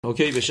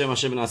اوکی بشم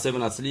هشم نعصه و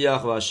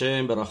نצליח و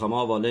هشم برحمه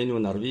و علیנו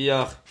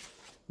نرווیח.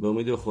 به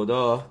امید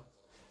خدا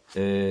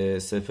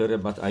سفر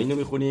بتعین رو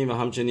میخونیم و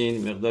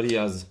همچنین مقداری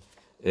از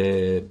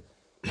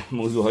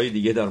موضوعهای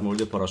دیگه در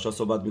مورد پاراشا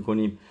صحبت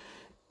میکنیم.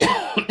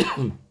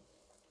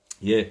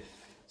 یه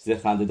چیز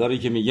خنده‌داری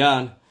که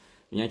میگن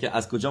که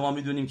از کجا ما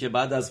میدونیم که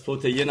بعد از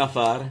فوت یه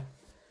نفر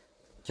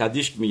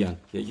کدیش میگن،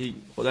 یکی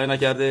خدای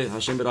نکرده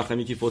هشم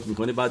برحمی که فوت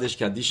میکنه بعدش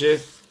کدیشه،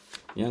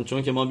 یعنی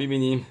چون که ما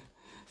ببینیم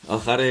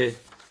آخر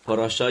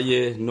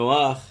پاراشای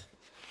نوح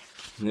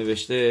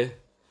نوشته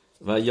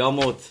و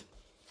یاموت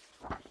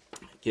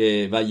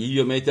که و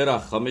یومی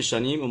ترخ 5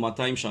 شنیم و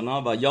 200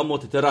 شنا و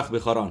یاموت ترخ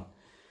بخاران،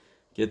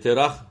 که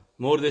ترخ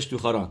مردش تو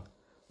خاران.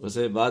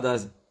 واسه بعد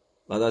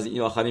از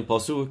این آخرین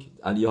پاسوک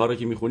علیه ها رو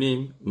که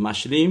میخونیم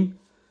مشلیم،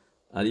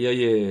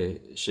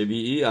 علیه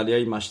شبیعی،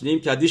 علیه مشلیم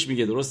کدیش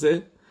میگه،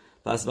 درسته؟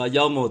 پس و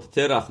یاموت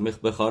ترخ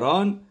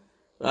بخاران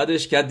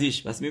بعدش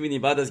کدیش. پس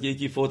میبینیم بعد از که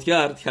یکی فوت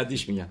کرد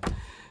کدیش میگن،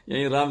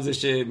 یعنی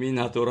رمزش مین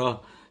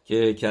هتورا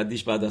که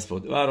کدیش بعد از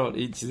فوت. برحال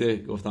این چیز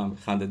گفتم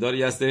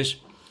خنده‌داری هستش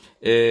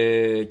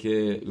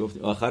که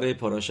گفت آخر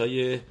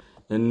پاراشای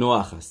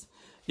نوح هست.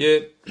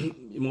 یه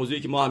موضوعی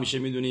که ما همیشه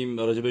میدونیم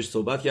راجبش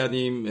صحبت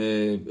کردیم،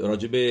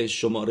 راجب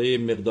شماره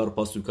مقدار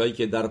پاسوکایی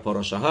که در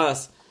پاراشا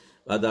هست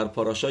و در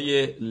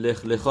پاراشای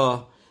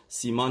لخلخا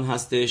سیمان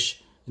هستش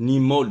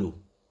نیمولو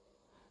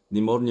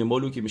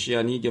که میشه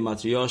یعنی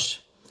گمتریاش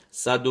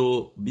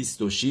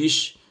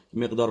 126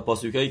 مقدار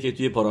پاسوکایی که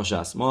توی پاراشا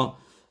هست. ما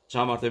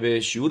چند مرتبه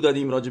شیوع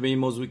دادیم راجع به این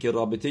موضوع که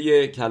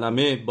رابطه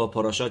کلمه با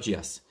پاراشا چی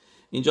است.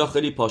 اینجا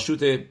خیلی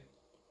پاشوته،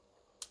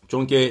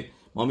 چون که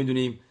ما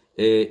میدونیم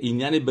این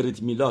یعنی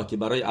بریت میلا که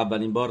برای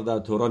اولین بار در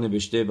تورا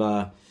نوشته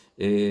و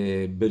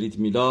بریت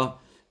میلا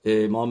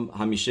ما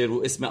همیشه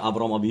رو اسم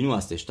ابراهام آوینو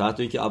هستش، تا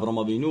حتی اینکه ابراهام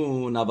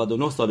آوینو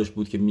 99 سالش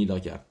بود که میلا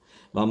کرد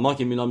و ما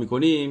که میلا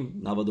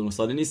میکنیم 99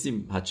 ساله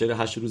نیستیم،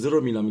 8 روزه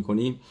رو میلا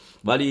میکنیم.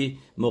 ولی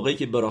موقعی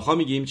که براخا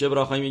میگیم چه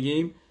براخایی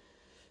میگیم؟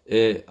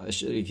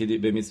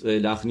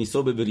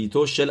 لخنیسو به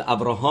بریتو شل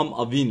ابراهام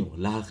آوینو،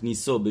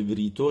 لخنیسو به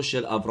بریتو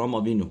شل ابراهام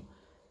آوینو.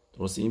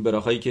 درست این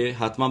براخایی که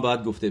حتما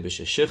باید گفته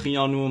بشه.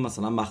 شخیانو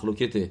مثلا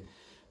مخلوقت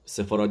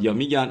سفارادیا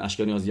میگن،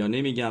 اشکنازیا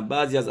نمیگن،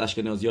 بعضی از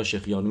اشکنازیا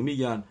شخیانو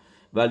میگن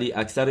ولی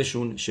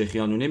اکثرشون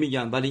شخیانو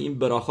نمیگن. ولی این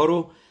براخا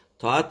رو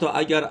تا حتی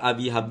اگر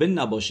ابی حبن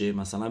نباشه،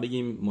 مثلا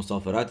بگیم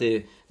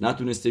مسافرت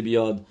نتونسته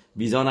بیاد،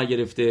 ویزا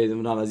نگرفته،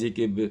 نمیدونم از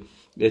یک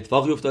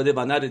اتفاقی افتاده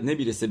و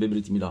نمیرسه به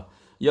بریت میلا،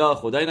 یا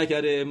خدای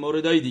نکرده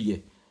موردای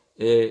دیگه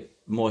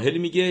ماهل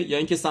میگه یا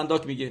اینکه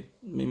صندوق میگه،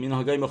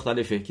 منهجای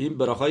مختلفه که این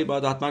براخای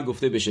باید حتما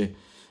گفته بشه.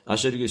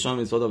 اشاری که شام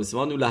استفاده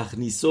بسیار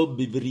لخنیسو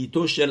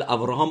ببریتو شل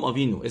ابراهام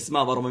آوینو، اسم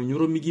ابراهام آوینو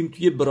رو میگیم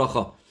توی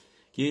براخا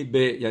که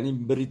یعنی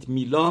بریت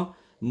میلا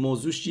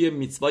موضوعش چیه؟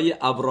 میtzvای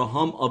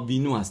ابراهام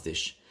آوینو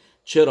هستش.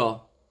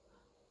 چرا؟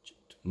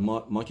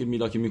 ما که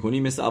میلا که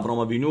میکنیم مثل ابراهام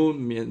آوینو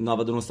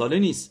 99 ساله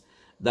نیست.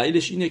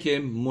 دلیلش اینه که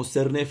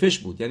مصرنفش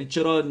بود. یعنی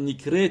چرا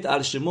نیکرت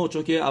الشما؟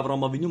 چون که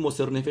ابراهام آوینو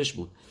مصرنفش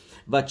بود.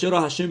 و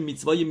چرا هشم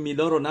میtzvای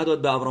میلا رو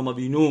نداد به ابراهام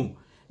آوینو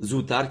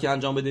زودتر که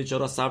انجام بده؟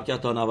 چرا صبر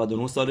کرد تا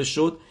 99 سالش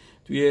شد؟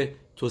 توی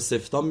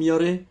توسفتا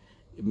میاره،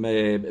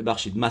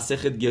 بخشید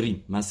مسخت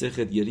گریم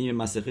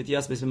مسختی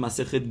هست به اسم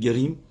مسخت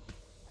گریم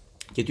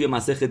که توی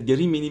مسخت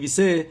گریم می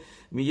نویسه،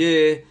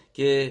 میگه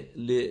که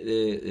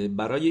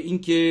برای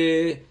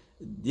اینکه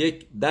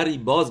یک دری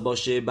باز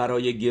باشه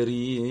برای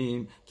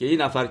گریم که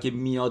این نفر که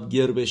میاد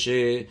گر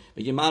بشه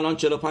بگه من الان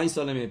 45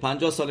 سالمه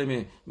 50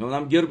 سالمه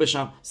میام گر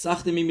بشم،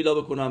 سخت میلا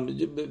بکنم،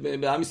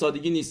 به همین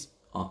سادگی نیست.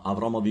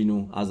 ابراهام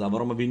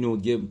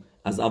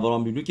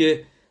آوینو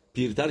که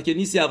پیرتر که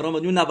نیستی، ابراهام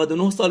آوینو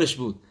 99 سالش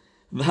بود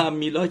و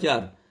میلا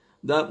کرد،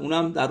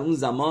 اونم در اون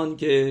زمان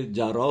که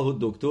جراح و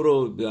دکتر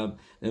و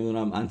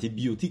نمیدونم آنتی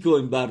بیوتیک و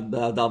این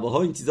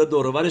دواها این چیزا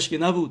دور و برش که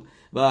نبود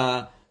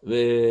و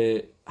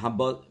هم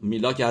با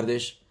میلا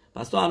کردش.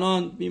 پس تو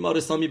الان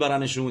بیمارستان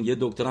میبرنشون، یه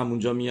دکتر هم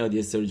اونجا میاد،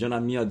 یه سرجن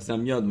هم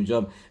میاد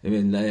اونجا،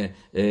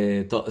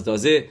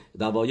 تازه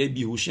دوای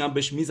بیهوشی هم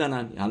بهش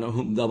میزنن.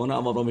 الان دوان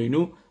ابراهام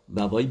آوینو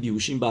دوای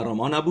بیهوشی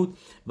برنامه نبود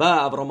و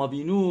ابراهام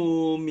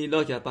آوینو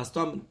میلا کرد. پس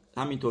تو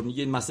همینطور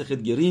میگه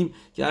مسخت گریم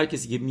که هر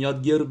کسی که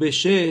میاد گر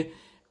بشه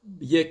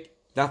یک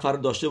نفر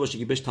داشته باشه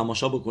که بهش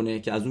تماشا بکنه،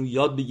 که از اون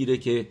یاد بگیره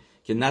که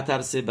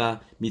نترسه و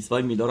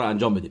میtzvای میلا رو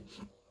انجام بده.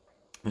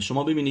 و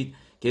شما ببینید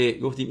که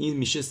گفتیم این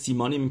میشه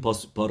سیمانی این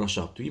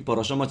پاراشا. تو این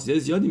پاراشا ما چیزای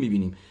زیادی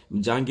میبینیم.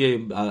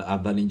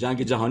 اولین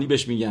جنگ جهانی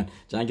بهش میگن،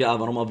 جنگ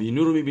ابراهام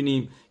آوینو رو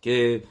میبینیم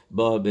که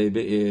با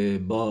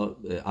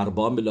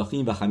 4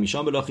 ملاخیم و 5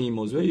 ملاخیم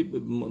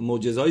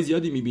معجزه‌های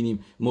زیادی میبینیم.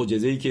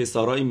 معجزه‌ای که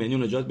سارای منیو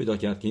نجات پیدا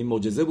کرد که این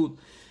معجزه بود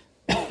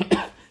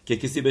که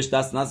کسی بهش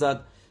دست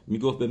نزد،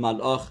 میگفت به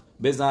ملاخ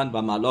بزن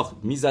و ملاخ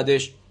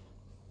میزدش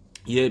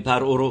یه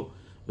پرعو رو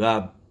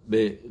و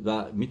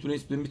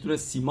میتونه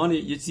سیمان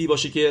یه چیزی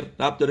باشه که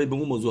ربط داره به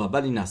اون موضوع،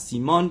 ولی نه،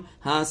 سیمان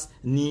هست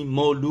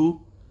نیمولو،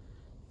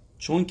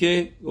 چون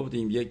که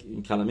گفتیم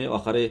یک کلمه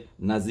آخر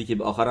نزدیک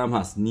به آخر هم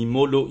هست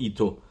نیمولو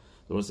ایتو،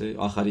 درسته؟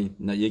 آخری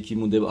نه یکی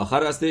مونده به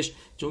آخر هستش،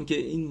 چون که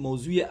این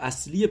موضوع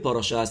اصلی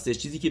پاراشا هستش،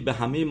 چیزی که به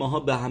همه ماها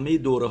به همه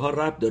دوره ها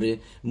ربط داره،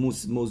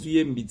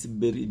 موضوع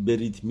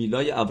بریت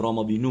میلای ابراهام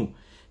آوینو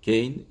که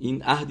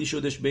این عهدی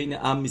شدش بین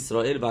ام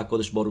اسرائیل و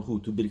کادش باروخو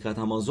تو برکت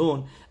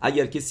همازون.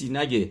 اگر کسی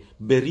نگه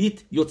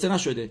بریت یوتسه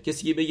نشده،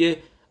 کسی که بگه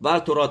ور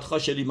تورات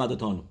خاشلی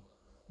مدتانو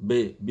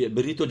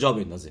بریتو جا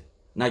بندازه،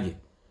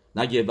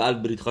 نگه ول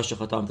بریت خاش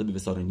خطا به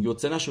بسارین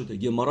یوتسه نشده.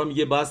 گمارا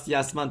میگه باستی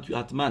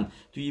حتما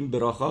توی این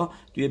براخا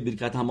توی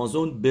برکت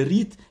همازون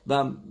بریت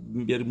و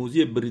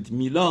موضوع بریت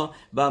میلا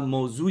و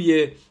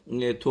موضوع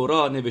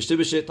تورا نوشته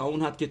بشه، تا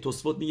اون حد که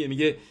توسفوت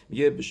میگه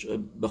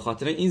به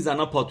خاطر این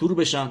زنا پاتور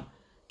بشن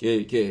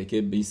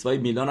که بیسوای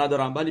میلا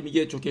ندارن، ولی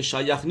میگه چون که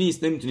شایخ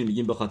نیست نمیتونیم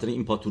بگیم به خاطر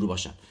این پاتور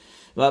باشن.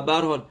 و به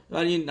هر حال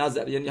ولی این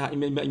نظر یعنی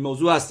این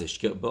موضوع هستش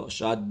که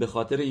شاید به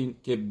خاطر این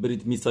که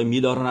بریت میسای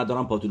میلا رو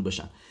ندارن پاتور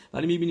بشن،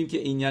 ولی میبینیم که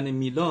این یعنی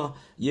میلا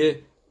یه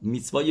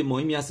میسوای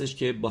مهمی هستش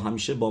که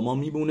همیشه با ما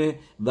میمونه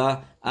و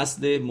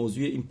اصل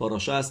موضوع این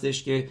پاراشا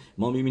هستش که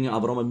ما میبینیم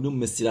ابراهام آوینو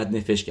مسیرت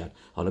نفش کرد.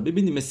 حالا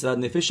ببینیم مسیرت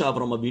نفش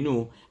ابراهام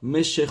آوینو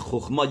مشه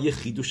خخما یه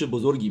خیدوش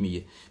بزرگی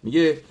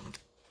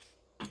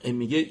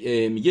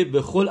میگه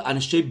به خل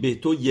انشه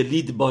بیتو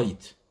یلید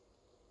بایت،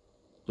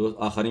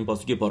 آخرین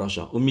پاسوک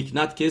پاراشا، و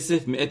میکنت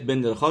کسف مئت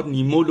بندرخار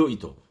نیمولو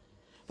ایتو،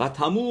 و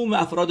تموم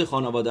افراد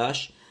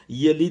خانوادهش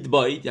یلید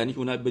بایت یعنی که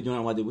اونها بدون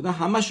آمده بودن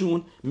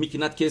همشون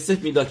میکنت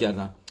کسف میلا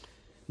کردن.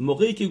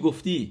 موقعی که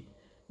گفتی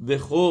به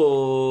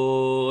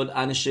خل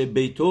انشه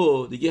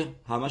بیتو دیگه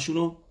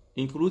همشونو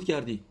اینکلود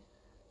کردی،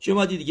 چه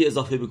اومدی دیگه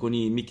اضافه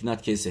بکنی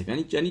میکنت کسف؟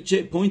 یعنی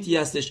چه پوینتی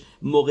هستش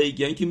موقعی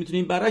که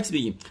میتونیم برعکس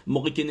بگیم،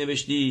 موقعی که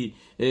نوشتی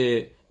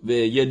و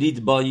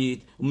یلید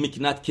باید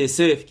میکنت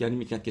کسف، یعنی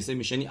میکنت کسف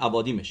میشه یعنی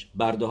عبادیمش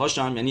برده هاش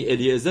هم، یعنی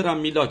الیعزر هم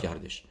میلا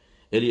کردش.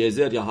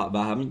 الیعزر یا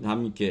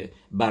همین که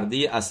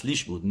برده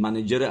اصلیش بود،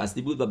 منیجر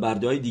اصلی بود و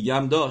برده های دیگه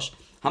هم داشت،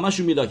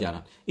 همشون میلا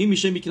کردن. این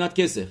میشه میکنت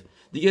کسف.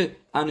 دیگه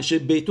انشه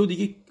بیتو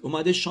دیگه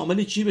اومده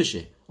شامل چی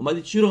بشه؟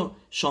 اومده چی رو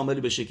شامل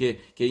بشه که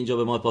اینجا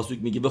به ما پاسوک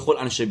میگه بخول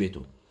انشه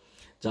بیتو؟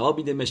 جواب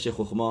میده مشت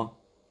خخما،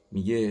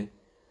 میگه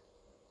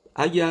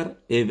اگر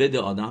عبد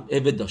آدم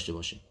عبد داشته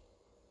باشه،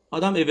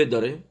 آدم عبد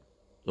داره،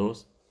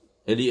 درست؟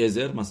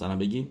 الیعزر مثلا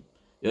بگیم،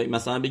 یا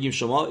مثلا بگیم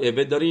شما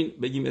عبد دارین،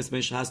 بگیم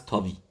اسمش هست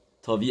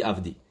تاوی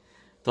عبدی،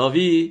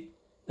 تاوی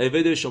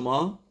عبد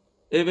شما،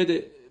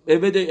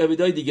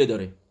 عبدای دیگه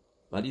داره،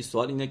 ولی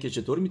سوال اینه که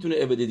چطور میتونه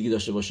عبد دیگه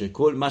داشته باشه؟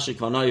 کل مش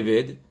کانا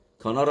عبد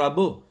کانا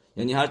ربو،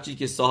 یعنی هر چی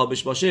که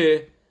صاحبش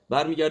باشه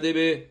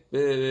برمیگرده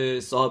به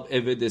صاحب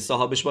عبد،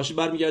 صاحبش باشه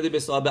برمیگرده به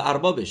صاحب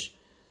اربابش،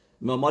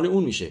 مال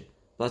اون میشه.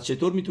 پس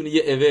چطور میتونه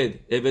یه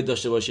عبد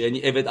داشته باشه، یعنی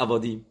عبد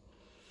عبادی؟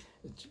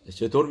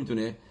 چطور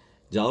میتونه؟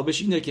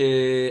 جوابش اینه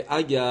که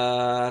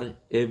اگر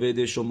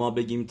عبد شما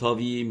بگیم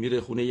تاوی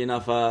میره خونه یه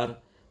نفر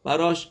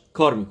براش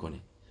کار میکنه،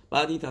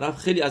 بعد این طرف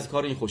خیلی از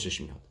کار این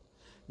خوشش میاد،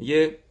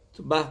 میگه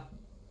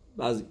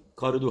بعض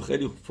کار دو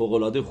خیلی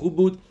فوق‌العاده خوب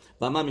بود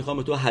و من میخوام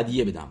به تو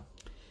هدیه بدم.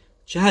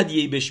 چه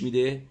هدیه‌ای بهش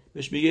میده؟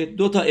 بهش میگه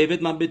 2 تا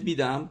عبد من بهت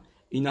میدم،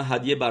 اینا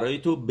هدیه برای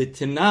تو، به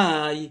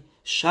تنای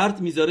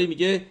شرط میذاره،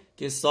 میگه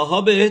که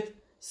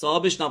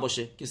صاحبش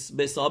نباشه، که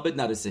به صاحبت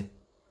نرسه.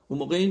 اون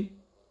موقع این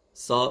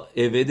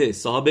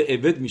صاحب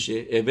عبد میشه،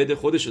 عبد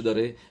خودشو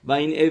داره و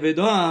این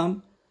عبدا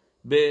هم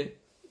به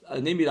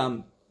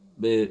نمیرم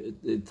به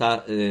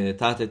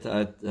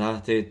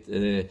تحت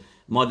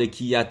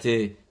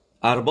مالکیت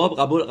ارباب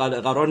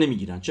قرار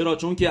نمیگیرن. چرا؟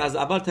 چون که از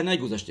اول تنهی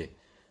گذاشته،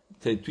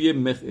 توی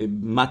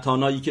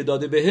متانایی که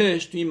داده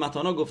بهش، توی این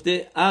متانا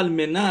گفته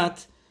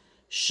المنت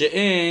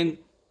شئن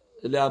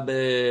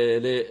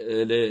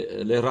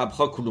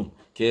لربخا کلوم،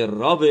 که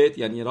رابط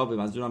یعنی رابط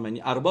منظورم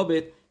یعنی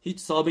اربابت هیچ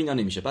صاحب اینا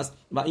نمیشه. پس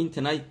و این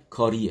تنهی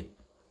کاریه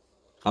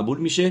قبول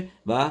میشه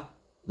و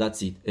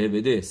دتسید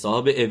عبده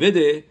صاحب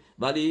عبده،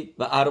 ولی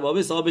و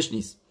ارباب صاحبش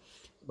نیست.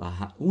 و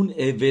اون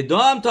عبدا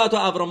هم تا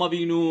ابراهام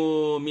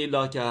آوینو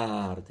میلا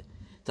کرد،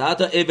 تا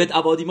عبد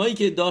عبادیمایی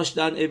که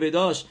داشتن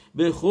عبداش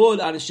به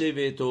خول انشه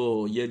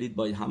بیتو یلید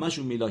بای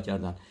همشون میلا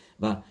کردن.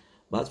 و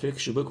بعد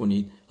فکرشو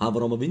بکنید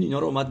ابراهام آوینو اینا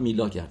رو اومد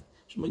میلا کرد.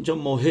 شما اینجا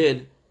ماهل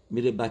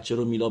میره بچه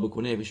رو میلا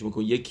بکنه، بهش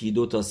میگه 1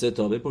 2 تا 3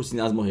 تا، بپرسین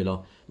از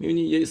ماهلا،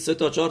 میبینی یه 3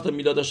 تا 4 تا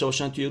میلا داشته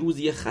باشن توی روز،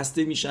 یه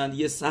خسته میشن،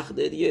 یه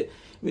سخته دیگه،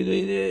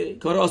 میدونید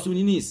کار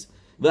آسونی نیست.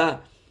 و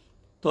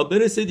تا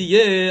برسه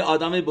دیگه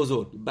آدم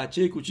بزرگ،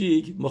 بچه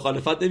کوچیک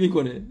مخالفت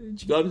نمیکنه،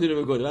 چیکار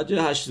میتونه بکنه؟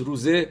 بچه 8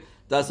 روزه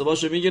دست و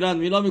پاشو میگیرن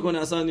میلا میکنه،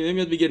 اصلا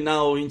نمیاد بگه نه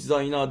و این چیزا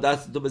اینا،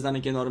 دست تو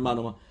بزنه کنار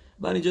من.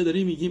 بعد اینجا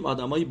داریم میگیم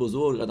آدمای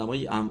بزرگ،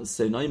 آدمای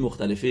سنای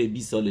مختلفه،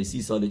 20 ساله،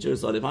 30 ساله، 40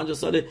 ساله، 50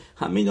 ساله،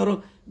 همه اینا رو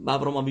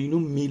ابراهام آوینو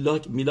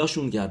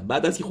میلاشون کرد.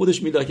 بعد از که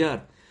خودش میلا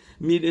کرد،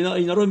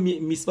 اینا رو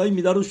میسوای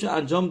میلا روش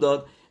انجام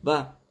داد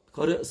و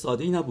کار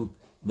ساده ای نبود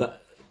و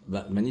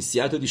یعنی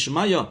سیاحت و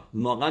دیشمایا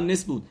واقعا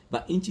نس بود.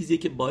 و این چیزیه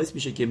که باعث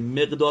میشه که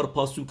مقدار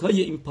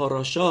پاسوکای این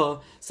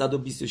پاراشا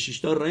 126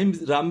 تا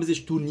رمزش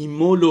تو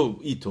نیمولو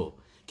ایتو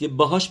که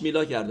باهاش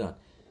میلا کردن،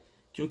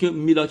 چون که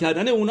میلا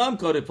کردن اونا هم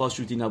کار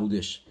پاسوتی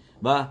نبودش.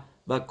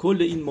 و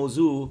کل این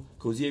موضوع،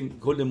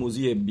 کل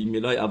موضوع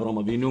بیمیلای ابراهام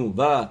آوینو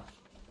و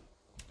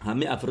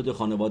همه افراد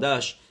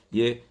خانوادهش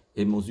یه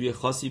موضوع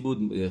خاصی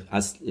بود،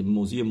 از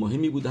موضوع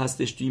مهمی بود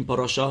هستش تو این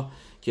پاراشا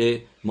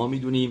که ما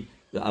میدونیم.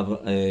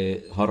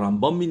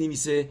 هارمبام می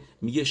نویسه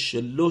میگه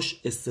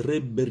شلوش اسره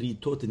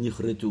بریتوت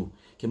نیخرتو،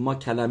 که ما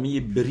کلمه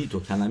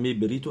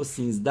بریتو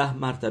 13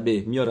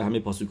 مرتبه میاره همه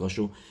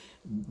پاسوکاشو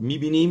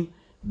میبینیم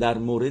در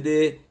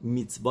مورد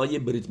میتوای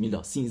بریت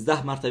میلا.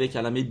 13 مرتبه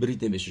کلمه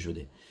بریت نوشته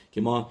شده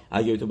که ما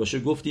اگه تو باشه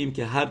گفتیم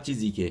که هر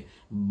چیزی که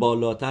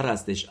بالاتر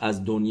هستش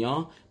از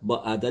دنیا با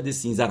عدد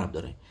 13 ربط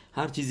داره،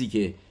 هر چیزی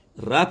که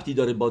ربطی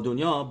داره با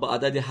دنیا با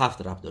عدد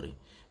 7 ربط داره.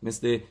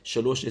 مثل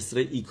شلوش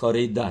اسره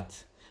ایکاره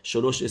دت،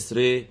 شلوش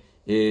اسره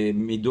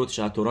میدوت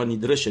شاتورا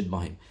نیدرشد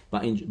ماهم، و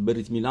این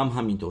بریت میلام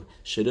همینطور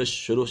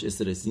شلوش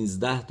اسره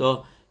 13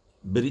 تا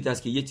بریت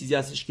است که یه چیزی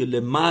هستش که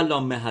لمالا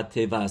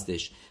مهته و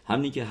هستش،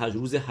 همین که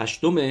روز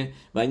هشتمه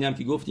و این هم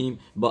که گفتیم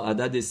با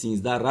عدد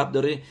 13 ربط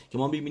داره که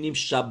ما ببینیم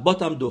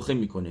شبات هم دوخه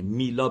میکنه،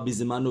 میلا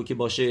بیزمنو که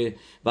باشه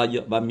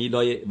و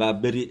میلای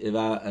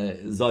و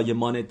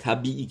زایمان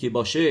طبیعی که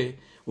باشه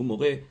اون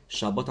موقع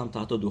شبات هم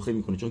تحت دوخه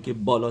میکنه، چون که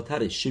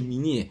بالاتر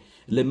شمینیه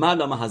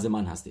لمالا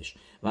مهزمان هستش.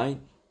 و این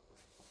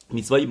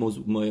میتوای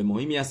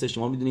مهمی هستش.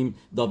 ما میدونیم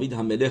داوید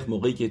هم ملخ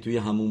موقعی که توی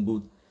همون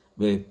بود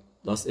و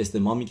داست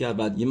استماع میکرد،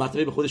 بعد یه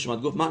مرتبه به خودش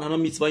اومد گفت من الان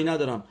میتوایی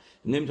ندارم،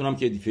 نمیتونم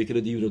که فکر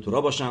دیو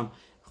تورا باشم،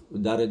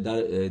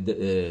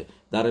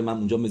 در من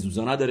اونجا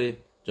مزوزا نداره،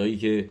 جایی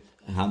که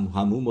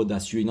همون و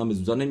دستشوی اینا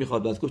مزوزا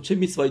نمیخواد. بعد گفت چه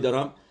میتوایی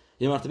دارم؟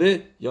 یه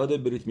مرتبه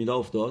یاد بریت میلا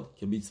افتاد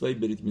که میتوای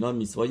بریت میلا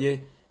میتوای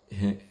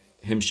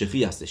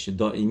همشخی هستش،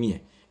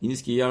 دائمیه. این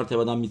نیست که یه مرتبه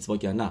آدم میتوا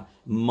کرد، نه،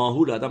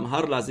 ماهول آدم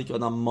هر لحظه که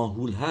آدم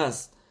ماهول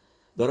هست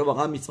داره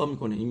واقعا میتوا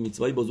میکنه. این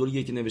میتوای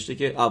بزرگیه که نوشته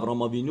که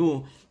ابراهام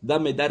آوینو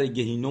دم در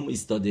گهینم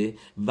ایستاده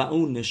و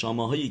اون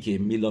نشامه هایی که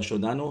میلا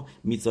شدن و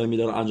میتوای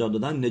میلا رو انجام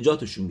دادن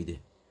نجاتشون میده.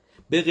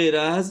 به غیر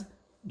از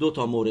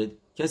 2 مورد،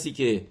 کسی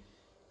که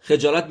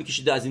خجالت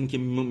میکشیده از این که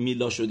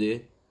میلا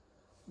شده،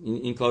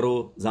 این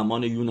کارو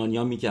زمان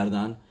یونانیان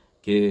میکردن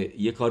که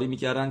یه کاری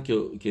میکردن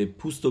که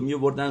پوستو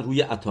میوردن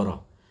روی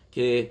عطارا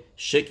که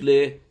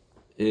شکل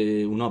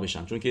اونا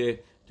بشن، چون که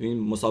تو این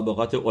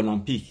مسابقات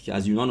المپیک که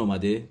از یونان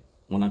اومده،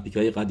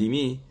 المپیک‌های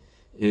قدیمی،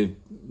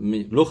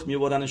 لخت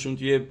می‌بردنشون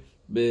توی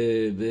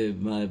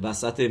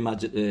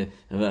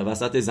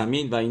وسط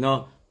زمین و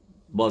اینا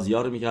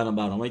بازی‌ها رو می‌کردن،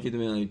 برنامه‌ای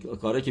که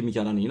کاری که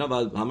می‌کردن اینا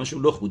و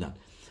همشون لخت بودن.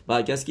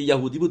 و کسی که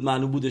یهودی بود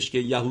معلوم بودش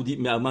که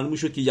معلوم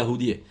شد که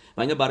یهودیه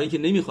و اینا برای اینکه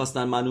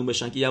نمی‌خواستن معلوم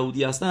بشن که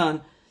یهودی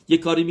هستن یه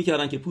کاری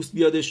می‌کردن که پوست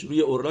بیادش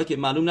روی اورا که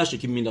معلوم نشه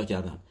که میلا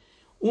کردن.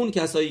 اون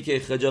کسایی که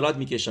خجالت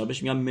میکشن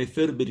بهش میگن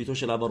مفر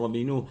بریتوش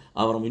ابراهام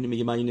آوینو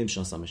میگه من این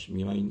نمیشناسمش،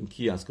 میگه من این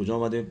کی از کجا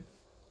اومده،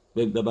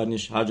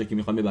 ببرنش هر جا که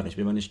میخوام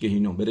ببرنش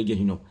گهینم، بره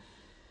گهینم،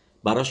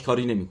 براش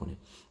کاری نمیکنه.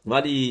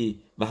 ولی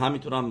و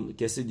همینطور هم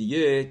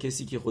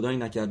کسی که خدایی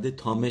نکرده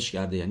تامش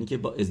کرده، یعنی که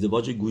با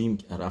ازدواج گویم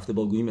رفته،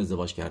 با گویم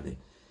ازدواج کرده،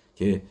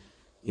 که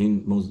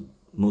این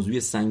موضوع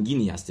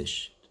سنگینی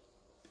هستش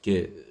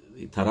که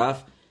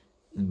طرف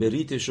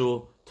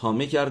بریتشو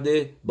تامه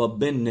کرده با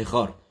بن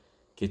نخار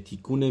که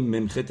تیکون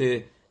ممخت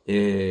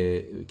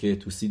که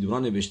تو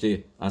سیدوران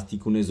نوشته از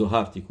تیکون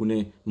زهر،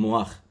 تیکون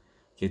موخ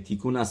که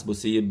تیکون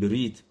اسبوسه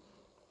بریت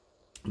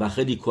و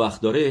خیلی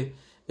کوخ داره،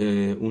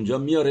 اونجا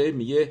میاره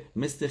میگه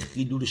مثل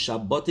خیدور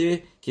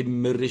شباته که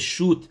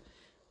مرشود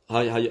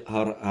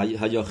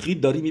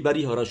هیاخید داری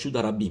میبری هرشود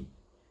ربیم،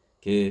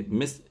 که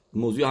مثل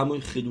موضوع همون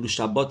خیدور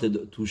شبات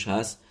توش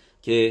هست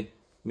که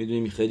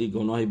میدونیم خیلی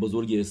گناه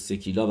بزرگی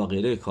سکیلا و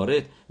غیره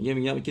کارت.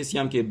 میگم کسی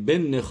هم که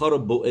بن نخار و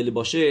بوئل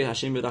باشه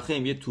هشم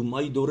رحم یه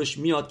تومایی دورش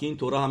میاد که این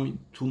تورا هم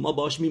توما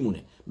باش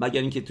میمونه،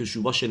 مگر اینکه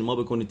تشوبا شلما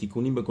بکنه،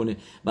 تیکونیم بکنه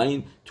و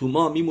این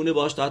توما میمونه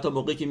باش تا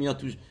موقعی که میاد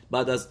توش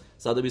بعد از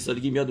 120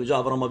 سالگی میاد اونجا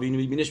ابراهام آوینو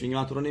میبینش میگه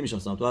من تو رو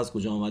نمیشناسم، تو از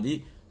کجا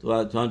اومدی،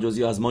 تو هم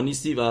جزئی از ما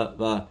نیستی و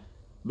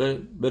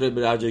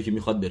بره هر جایی که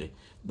میخواد بره.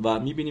 و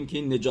میبینیم که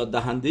این نجات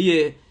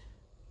دهنده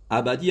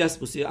ابدی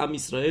است واسه ام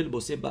اسرائیل،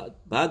 واسه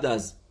بعد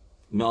از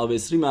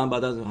معاوسری من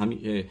بعد از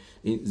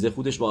این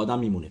زخودش با آدم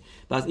میمونه.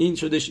 پس این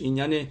شدش این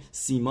یعنی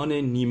سیمان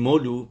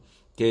نیمولو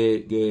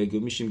که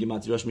میشیم که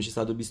متریاش میشه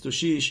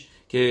 126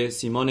 که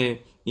سیمان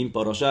این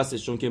پاراشا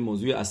هستش، چون که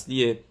موضوع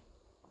اصلی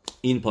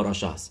این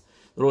پاراشا هست.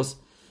 درست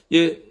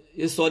یه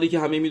سوالی که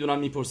همه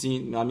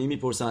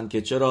میپرسن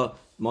که چرا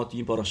ما تو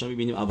این پاراشا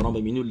میبینیم ابراهام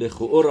ببینیم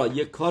لخورا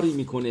یه کاری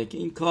میکنه که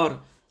این کار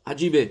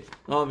عجیبه،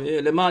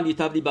 لمالی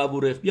تبلی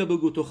بابورخ، بیا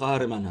بگو تو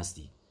خواهر من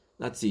هستی،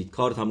 that's it،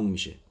 کار تموم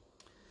میشه.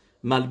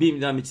 ملبی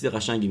میدونم یه چیز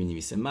قشنگی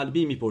مینویسه،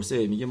 ملبی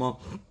میپرسه میگه ما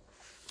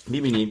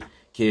میبینیم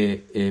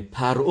که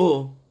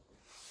پرعو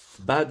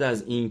بعد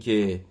از این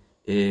که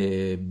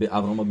به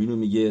ابراهام آوینو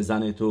میگه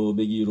زن تو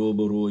بگیر و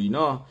برو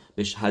اینا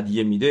بهش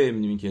هدیه میده،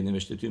 میدونیم که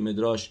نوشته توی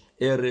مدراش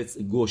ارث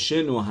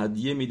گوشن و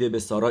هدیه میده به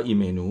سارا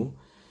ایمنو،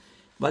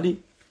 ولی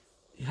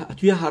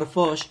توی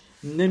حرفاش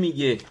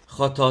نمیگه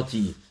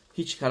خطاتی،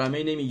 هیچ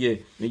کلمه نمیگه،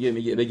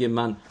 بگه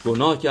من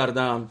گناه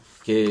کردم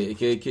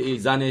که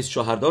زن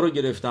شوهردار رو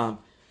گرفتم.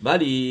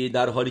 ولی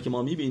در حالی که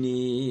ما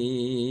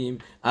میبینیم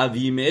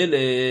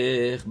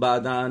اویملخ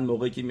بعدن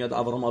موقعی که میاد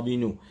ابراهام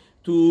آوینو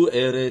تو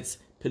ارث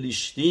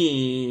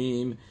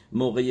پلیشتیم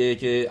موقعی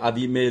که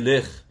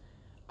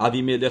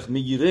ابیملخ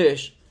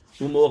میگیرش،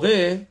 اون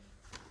موقع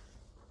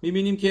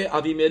میبینیم که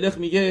ابیملخ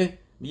میگه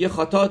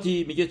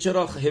خطاتی، میگه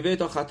چرا هوه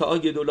تا خطا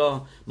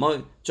گدولا، ما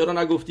چرا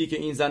نگفتی که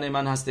این زن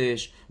من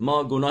هستش،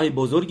 ما گناه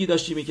بزرگی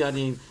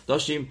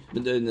داشتیم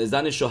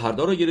زن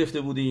شوهردار رو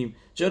گرفته بودیم،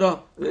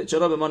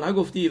 چرا به ما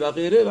نگفتی و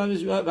غیره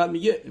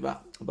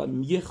و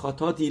میگه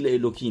خطاتی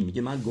لالوکی،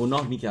 میگه من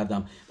گناه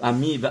میکردم،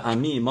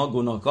 امی ما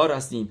گناهکار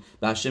هستیم،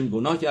 به هشم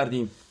گناه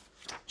کردیم.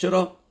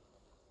 چرا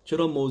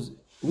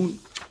اون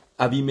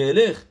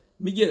ابیملخ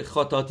میگه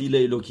خطاتی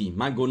لالوکی،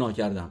 من گناه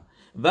کردم،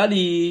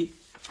 ولی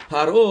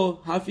پرو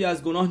حرفی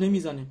از گناه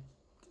نمیزنه،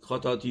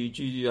 خطاتی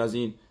چیزی از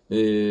این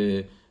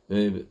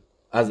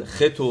از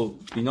خط و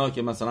اینا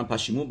که مثلا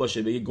پشیمون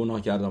باشه بگه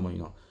گناه کردم و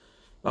اینا،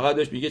 فقط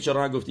بهش میگه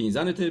چرا نگفتی این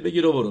زنته،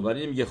 بگی رو برو،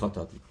 ولی میگه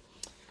خطاتی.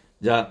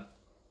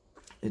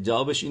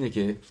 جوابش اینه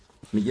که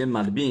میگه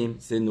ملبیم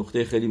سه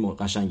نقطه خیلی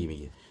قشنگی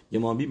میگه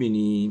ما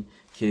ببینیم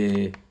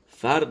که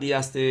فرقی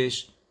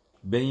هستش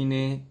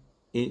بین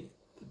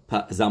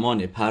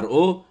زمان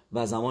پرو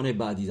و زمان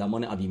بعدی،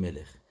 زمان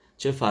ابیملخ.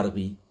 چه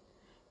فرقی؟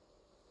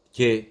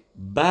 که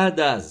بعد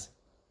از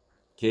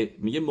که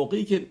میگه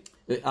موقعی که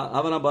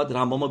اولا باید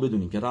رمبام رو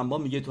بدونیم که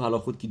رمبام میگه تو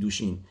هلاخوت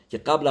کیدوشین که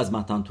قبل از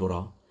متن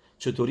تورا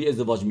چطوری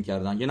ازدواج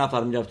میکردن. یه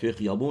نفر میرفت توی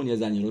خیابون یه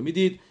زنی رو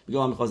میدید، میگه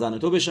من میخوام زن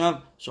تو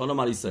بشم،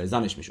 شالوم علی اسرائیل،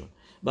 زنش میشون.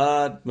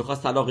 بعد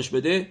میخواست طلاقش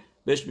بده،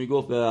 بهش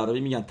میگفت، به عربی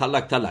میگن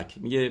تلک،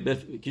 میگه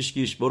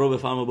کیش برو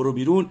بفهم برو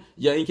بیرون،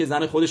 یا اینکه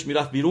زن خودش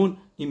میرفت بیرون،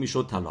 این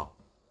میشد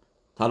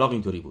طلاق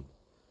اینطوری بود.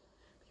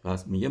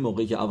 پس میگه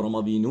موقعی که ابراهام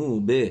آوینو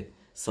به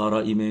سارا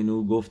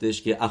ایمنو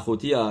گفتش که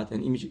اخوتیات،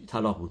 یعنی این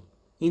طلاق بود،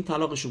 این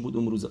طلاقشون بود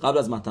اون روز قبل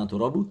از متن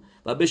تورا بود،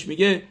 و بهش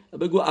میگه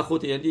بگو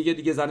اخوتی، یعنی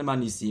دیگه زن من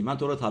نیستی، من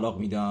تو رو طلاق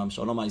میدم،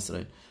 شالوم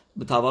اسرائیل،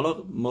 به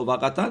طلاق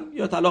موقتا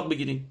یا طلاق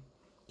بگیریم،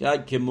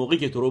 که موقعی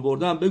که تو رو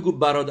بردم بگو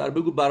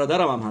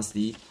برادرم هم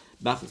هستی،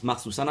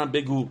 مخصوصا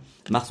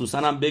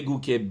هم بگو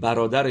که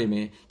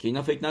برادرمه، که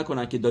اینا فکر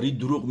نکنن که داری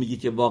دروغ میگی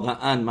که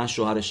واقعا من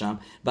شوهرشم،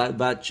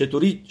 و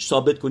چطوری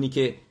ثابت کنی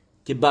که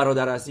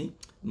برادر هستی.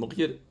 موقعی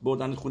که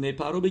بردن خونه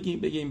پرو بگی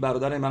این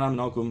برادر منم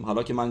ناکم،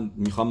 حالا که من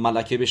میخوام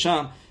ملکه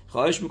بشم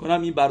خواهش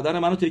میکنم این برادر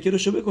منو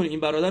تکرشو بکنی، این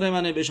برادر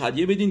منه، بهش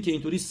هدیه بدین که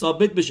اینطوری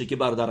ثابت بشه که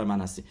برادر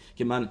من هستی،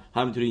 که من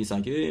همینطوری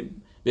نیستم که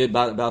به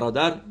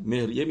برادر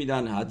مهریه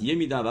میدن، هدیه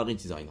میدن و این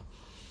چیزا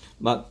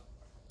اینا.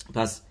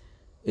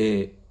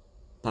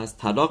 پس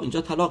طلاق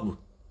اینجا طلاق بود،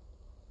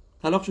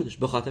 طلاق شدش.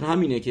 به خاطر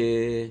همینه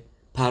که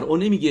پرو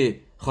نمیگه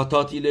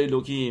خطاتی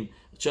لوکیم،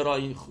 چرا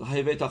این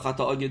هیوه تا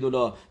خطا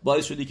گدولا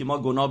باعث شدی که ما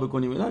گناه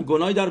بکنیم. نه،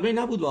 گناهی در بین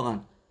نبود واقعا،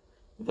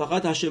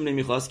 فقط هشم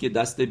نمیخواست که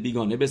دست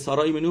بیگانه به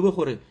سارا ایمنو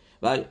بخوره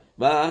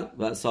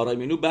و سارا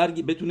ایمنو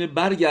بتونه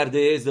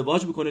برگرده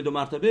ازدواج بکنه 2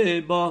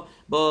 مرتبه با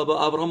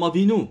ابراهام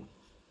آوینو.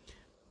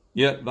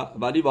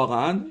 ولی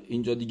واقعا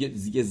اینجا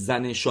دیگه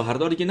زن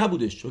شوهرداری که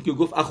نبودش، چون که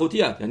گفت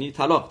اخوتیت، یعنی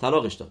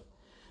طلاقش داد.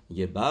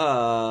 میگه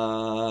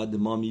بعد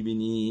ما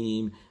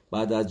میبینیم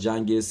بعد از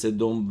جنگ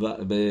سدوم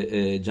و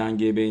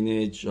جنگ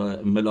بین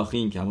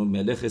ملاخیم که همون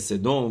ملخ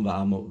سدوم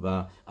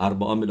و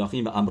اربعا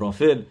ملاخیم و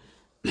امرافل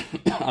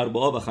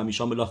اربعا و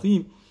خمیشا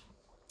ملاخیم،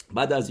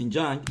 بعد از این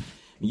جنگ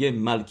میگه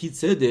ملکی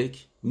صدق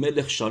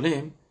ملخ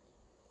شالم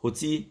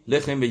هوتی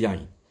لخم و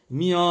یین،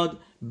 میاد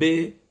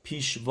به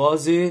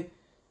پیشواز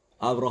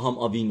ابراهام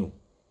آوینو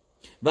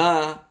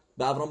و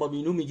به ابراهام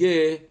آوینو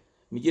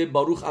میگه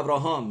باروخ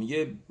ابراهام،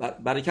 میگه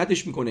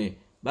برکتش میکنه،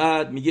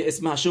 بعد میگه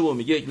اسم هشو،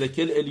 میگه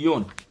لکل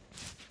الیون،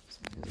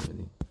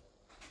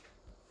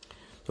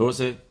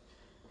 درسته؟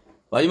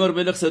 و ایمار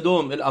ملخ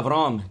سدوم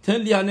الابرام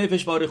تن لی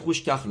نفش بار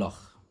خوش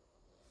کخلاخ،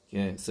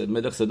 که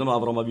ملخ سدوم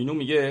ابراهام آوینو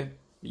میگه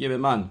به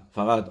من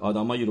فقط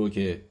آدمایی رو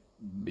که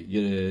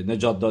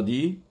نجات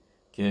دادی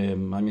که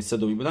همین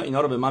سدومی بودن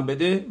اینا رو به من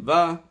بده،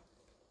 و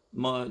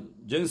ما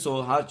جنس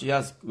و هر چی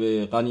هست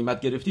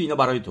غنیمت گرفتی اینا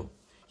برای تو.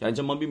 که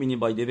اینجا ما ببینیم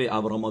بایده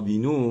ابراهام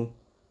آوینو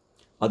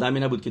آدمی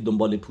نبود که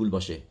دنبال پول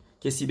باشه،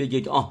 کسی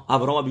بگه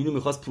ابراهام آوینو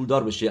میخواست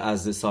پولدار بشه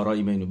از سارا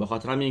ایمنو، به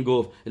خاطر همین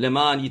گفت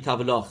لمن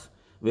یتبلاخ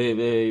و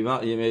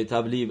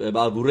تبلی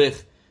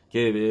بابورخ،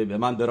 که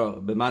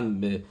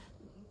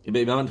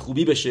به من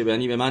خوبی بشه،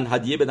 یعنی به من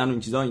هدیه بدن و این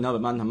چیزا، اینا به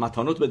من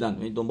متانوت بدن،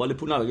 یعنی دنبال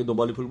پول نبود.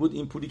 دنبال پول بود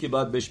این پولی که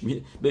بعد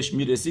بهش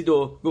میرسید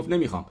و گفت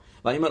نمیخوام.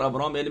 و این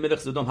ابراهام ملخ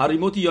سدوم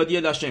هریموتی یادی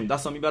لشم،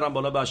 دستم میبرم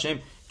بالا به هشم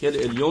کل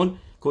الیون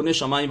کنه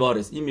شما این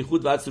وارث، این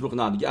میخود بعد سروخ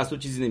نه دیگه اصلا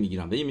چیزی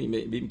نمیگیرم، به این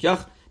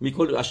میکخ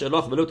میکل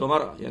اشلاخ ولو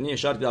تمر، یعنی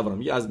شرط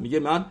ابراهام میگه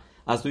من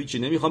از تو هیچ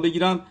چیزی نمیخوام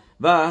بگیرم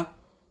و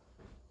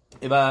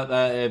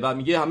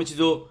میگه همه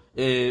چیزو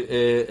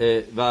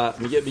و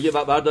میگه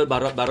بردار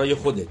برای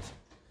خودت،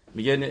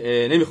 میگه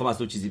نمیخوام از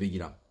تو چیزی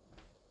بگیرم.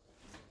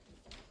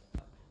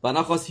 و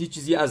نخواست هیچ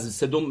چیزی از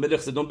سدوم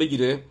ملخ سدوم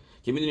بگیره،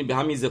 که میدونیم به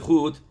همین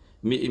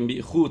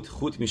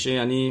خود میشه،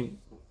 یعنی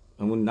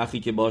همون نخی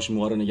که باش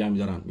موها رو نگه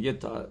میدارن، میگه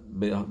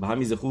به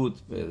همین خود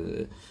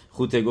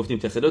گفتیم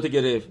تخلات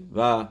گرفت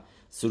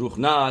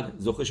سروخنل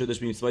زخه شدش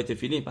به میسوای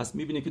تفیلین. پس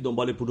میبینیم که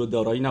دنبال پول و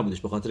دارایی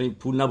نبودش، به خاطر این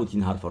پول نبود که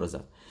این حرفا رو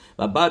زد.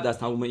 و بعد از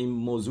تمام این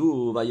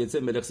موضوع و یه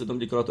ملک صدام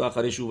دیکراتو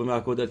آخرش و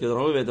مکودت که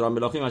درام و درام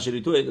ملاخی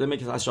مشریتو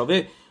امک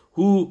هشاوه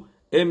هو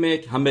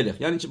امک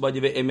هملخ. یعنی چه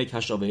باید به امک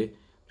هشاوه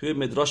توی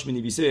مدراش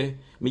می‌نویسه،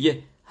 میگه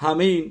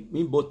همه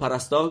این بت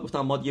پرستا گفتن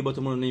ما یه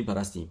بتمون رو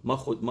نمیپرستیم،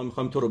 ما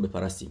می‌خوایم تو رو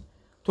بپرستیم،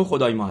 تو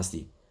خدای ما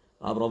هستی.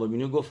 ابراهیم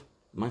بینو گفت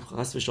من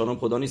حسب شانم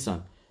خدا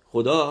نیستم،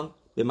 خدا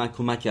به من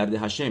کمک کرده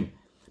هشم،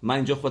 من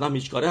اینجا خودم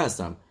هیچ کاره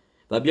هستم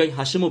و بیاین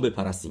هشم رو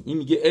بپرستیم. این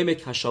میگه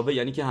امک هشاوه،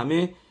 یعنی که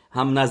همه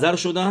هم نظر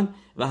شدن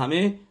و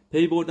همه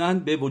پی بردن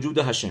به وجود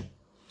هشم.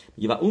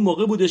 و اون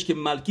موقع بودش که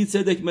ملکی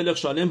صدق ملک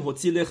شالم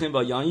هوتی لخم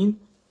و یاین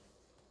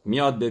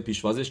میاد به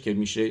پیشوازش که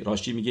میشه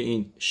راشی میگه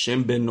این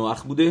شم بن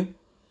نوح بوده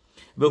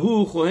و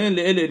هو کوهن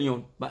لال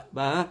الیون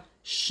و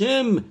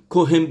شم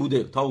کوهن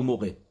بوده تا اون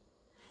موقع.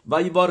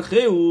 و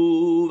یوارخه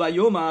و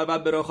یوم و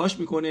براخاش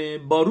میکنه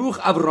باروخ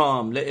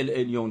ابرام لال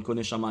الیون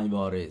کنه شمای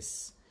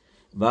وارث.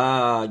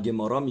 و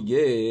گمارا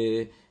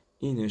میگه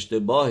این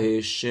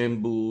اشتباه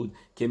شم بود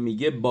که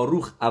میگه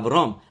باروخ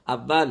ابرام،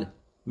 اول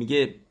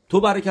میگه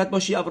تو برکت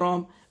باشی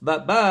ابرام و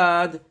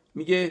بعد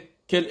میگه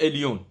کل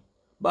الیون،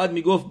 بعد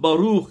میگفت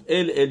باروخ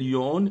ال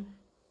الیون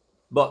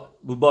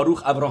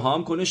باروخ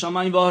ابراهام کنه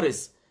شمای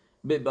وارث،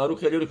 به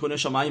باروخ الیون کنه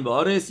شمای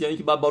وارث، یعنی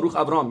که بعد باروخ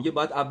ابراهام میگه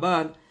بعد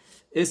اول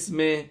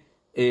اسم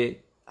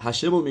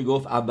هشم رو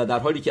میگفت اول، در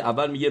حالی که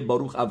اول میگه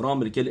باروخ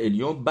ابراهام کل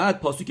الیون، بعد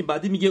پاسوک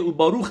بعدی میگه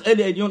باروخ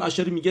ال الیون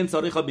اشر میگن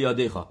ساریخا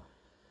بیادیخا.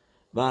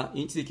 و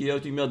این چیزی که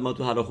یادتون میاد ما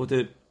تو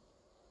حلاخوت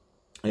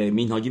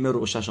مینهاگیم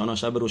روششانا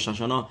شب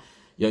روششانا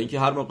یا اینکه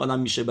هر موقع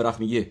میشه برخ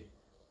میگه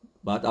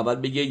بعد اول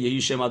بگه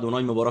یهی شم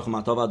ادونای مبارک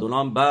متا و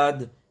ادونام،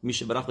 بعد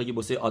میشه برخ بگه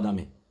بوسه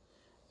آدمه.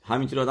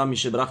 همینطور آدم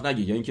میشه برخ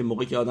نگه، یا اینکه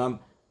موقعی که آدم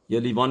یه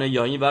لیوان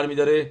یاین ور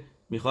میداره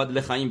میخواد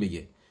لخایم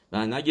بگه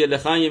و نگه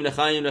لخایم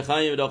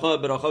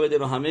براخا بده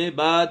به همه،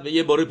 بعد به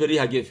یه باره پری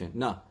هگفه.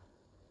 نه،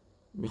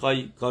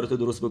 میخوای کارتو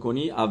درست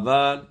بکنی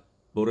اول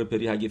باره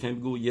پری هگفه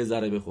بگو یه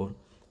ذره بخور،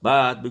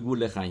 بعد بگو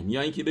لخایم،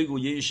 یا اینکه بگو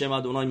یه شم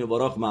ادونای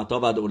مبارک متا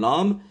و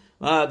ادونام،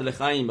 بعد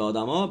لخایم به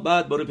آدما،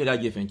 بعد باره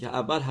پلاگفن که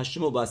اول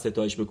هشم رو با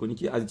ستایش بکنی،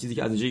 که از چیزی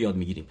که از اینجا یاد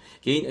میگیریم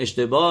که این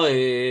اشتباه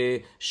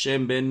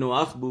شم بن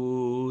نوح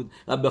بود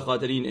و به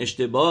خاطر این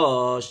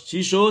اشتباهش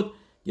چی شد؟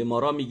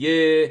 گمارا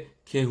میگه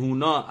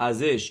کهونا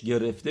ازش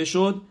گرفته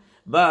شد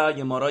و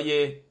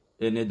گمارای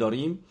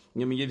نداریم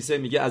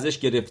میگه ازش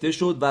گرفته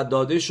شد و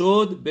داده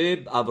شد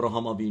به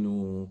ابراهام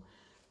آوینو.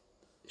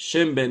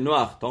 شم بن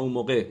نوح تا اون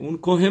موقع اون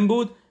کهن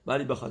بود،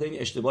 ولی به خاطر این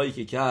اشتباهی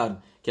که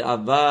کرد که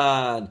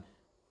اول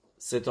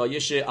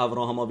ستایش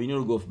ابراهام آوینو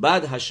رو گفت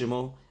بعد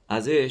هشمو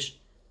ازش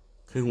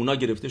کهونا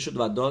گرفته شد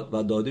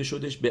و داده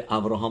شدش به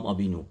ابراهام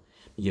آوینو.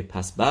 میگه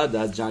پس بعد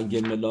از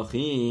جنگ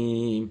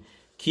ملاخیم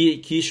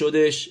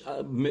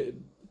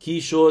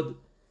کی شد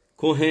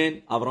کهن؟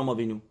 ابراهام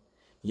آوینو.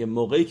 میگه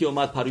موقعی که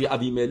اومد پروی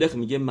ابیملخ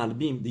میگه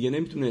ملبیم دیگه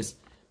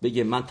نمیتونست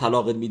بگه من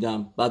طلاقت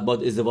میدم بعد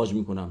باید ازدواج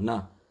میکنم،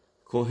 نه،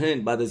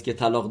 کهن بعد از که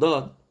طلاق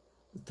داد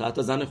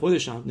حتی زن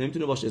خودش هم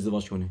نمیتونه باش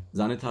ازدواج کنه،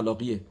 زن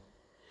طلاقیه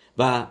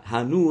و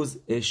هنوز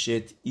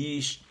اشت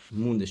ایش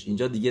موندش،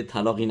 اینجا دیگه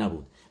طلاقی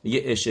نبود،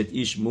 دیگه اشت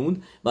ایش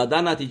موند و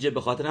در نتیجه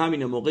به خاطر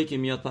همین موقعی که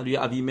میاد پلوی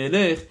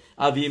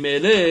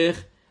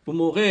ابیملخ اون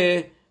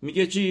موقع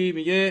میگه چی؟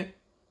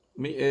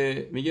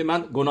 میگه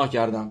من گناه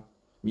کردم،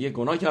 میگه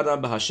گناه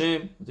کردم به هشم.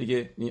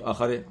 دیگه این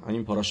آخر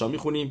همین پاراشا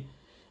میخونیم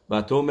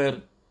و تومر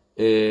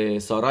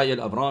سارای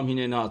الابرام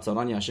هینه نه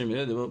اتسارانی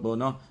هشم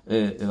بنا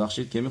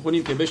بخشید که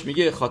میخونیم که بهش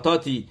میگه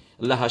خطاتی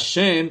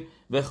لهشم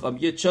و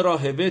میگه چرا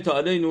هویت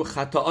علینو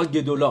خطا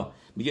گدولا،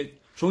 میگه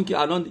چون که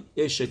الان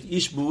اشت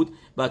ایش بود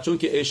و چون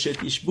که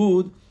اشت ایش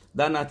بود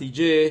در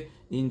نتیجه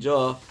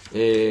اینجا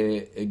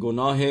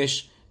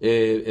گناهش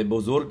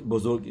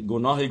بزرگ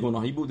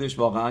گناهی بودش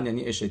واقعا،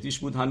 یعنی اشتیش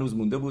بود هنوز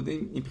مونده بود.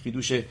 این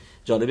خیدوش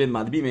جالب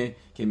ملبیمه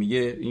که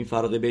میگه این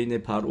فرق بین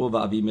پرعو و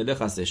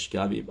ابیملخ هستش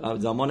که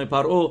زمان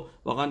پرعو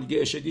واقعا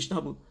دیگه اشتیش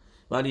نبود،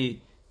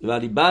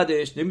 ولی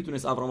بعدش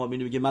نمیتونست ابراهام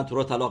آوینو بگه من تو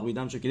را طلاق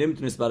میدم، چون که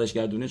نمیتونست برش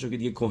گردونه، چون که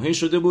دیگه کهن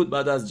شده بود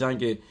بعد از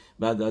جنگ،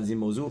 بعد از این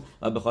موضوع.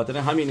 و به خاطر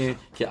همینه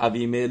که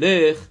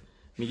ابیملخ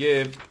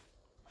میگه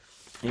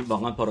این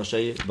واقعا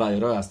پاراشای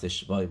وایرا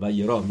هستش و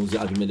یرا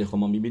موضوع ابیملخ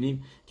ما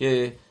میبینیم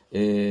که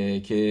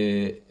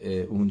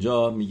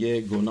اونجا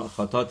میگه گناه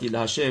خطاتی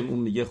لهشم، اون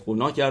میگه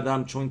گناه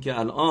کردم چون که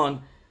الان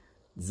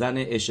زن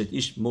اشت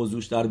ایش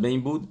موضوعش در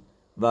بین بود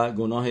و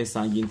گناه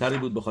سنگین‌تری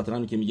بود، به خاطر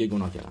همین که میگه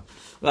گناه کردم.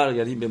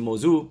 برگردیم به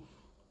موضوع،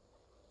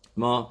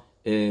 ما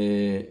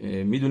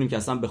میدونیم که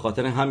اصلا به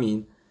خاطر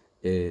همین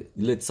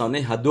لتسانه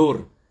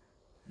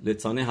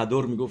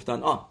هدور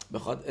میگفتن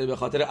به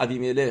خاطر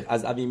ابیملخ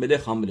از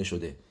ابیملخ حامله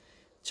شده.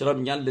 چرا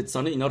میگن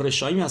لتسانه؟ اینا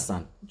رشاییم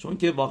هستن، چون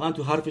که واقعا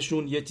تو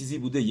حرفشون یه چیزی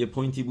بوده، یه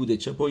پوینتی بوده.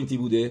 چه پوینتی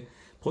بوده؟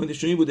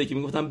 پوینتشون این بوده که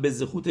میگفتن به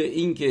زخوت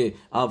این که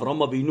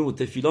ابراهام آوینو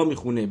تفیلا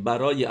میخونه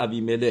برای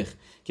ابیملخ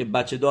که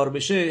بچه دار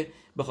بشه،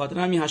 به خاطر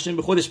همین هشم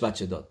به خودش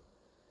بچه داد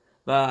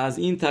و از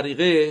این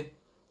طریقه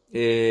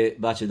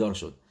بچه دار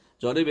شد.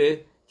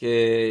 جالبه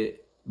که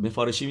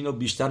مفارشیم اینو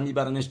بیشتر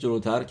میبرنش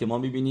جلوتر که ما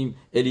میبینیم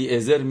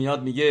الیعزر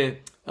میاد میگه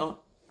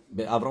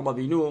به ابرام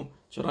آوینو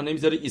چرا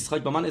نمیذاره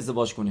اسحاق با من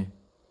ازدواج کنه،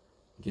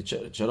 که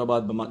چرا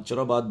باید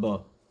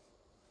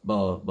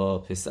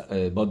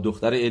با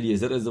دختر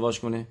الیعزر ازدواج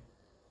کنه؟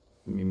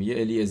 میگه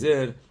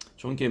الیعزر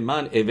چون که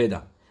من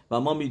عبدم و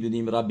ما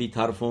میدونیم ربی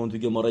طرفون تو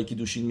گمارای که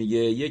دوشین میگه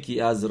یکی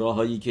از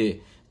راههایی که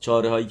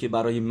چاره هایی که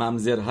برای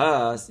ممزر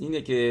هست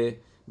اینه که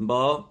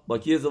با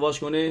کی ازدواج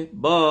کنه؟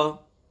 با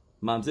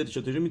ممزر.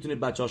 چطوری میتونه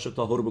بچه‌هاشو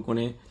طاهر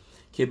بکنه؟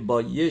 که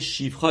با یه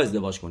شیفخا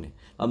ازدواج کنه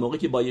و موقعی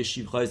که با یه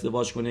شیفخا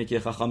ازدواج کنه که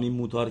خخامی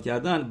موتار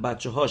کردن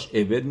بچه‌هاش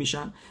عبد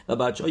میشن و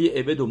بچه‌های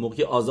عبد رو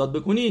موقعی آزاد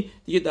بکنی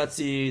دیگه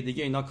دتسی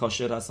دیگه اینا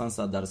کاشر هستن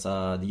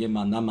 100%، دیگه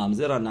من نه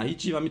ممزرن نه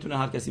هیچی و میتونه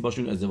هر کسی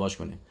باشون ازدواج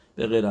کنه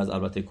به غیر از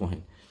البته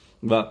کهن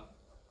و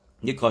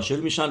یه کاشر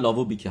میشن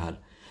لاوو بیکهل.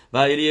 و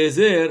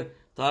الیعزر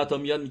تا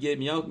میاد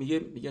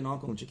میگه نه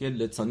کن چه که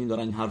لسانی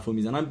دارن این حرفو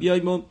میزنن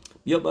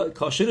بیا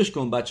کاشرش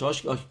کن،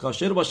 بچه‌هاش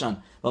کاشر باشن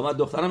و بعد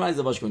دخترم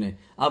ازدواج کنه.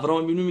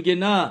 ابراهام میگه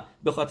نه،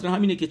 به خاطر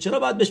همینه که چرا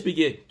باید بهش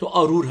بگه تو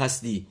آرور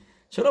هستی،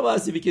 چرا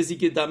باید به کسی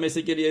که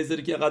دمسه که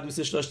الیعزر که قد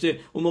دوستش داشته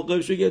اون موقع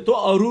بهش بگه تو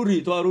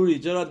آروری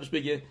چرا بهش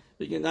بگه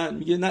نه؟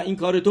 میگه نه، این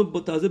کار تو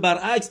تازه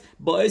برعکس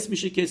باعث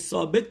میشه که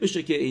ثابت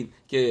بشه که این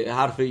که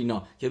حرف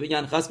اینا که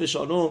بگن خسب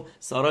شالوم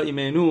سارا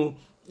ایمنو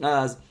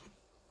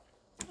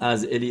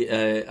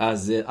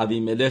از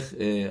ابیملخ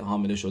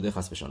حامله شده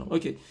خسب شالوم.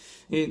 اوکی،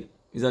 این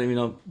میذاریم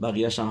اینا،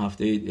 بقیه‌اش هم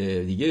هفته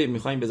دیگه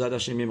میخوایم به زاد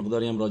هاشم یه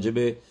مقداری هم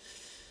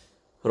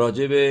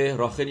راجع به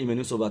راخل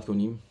ایمنو صحبت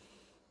کنیم.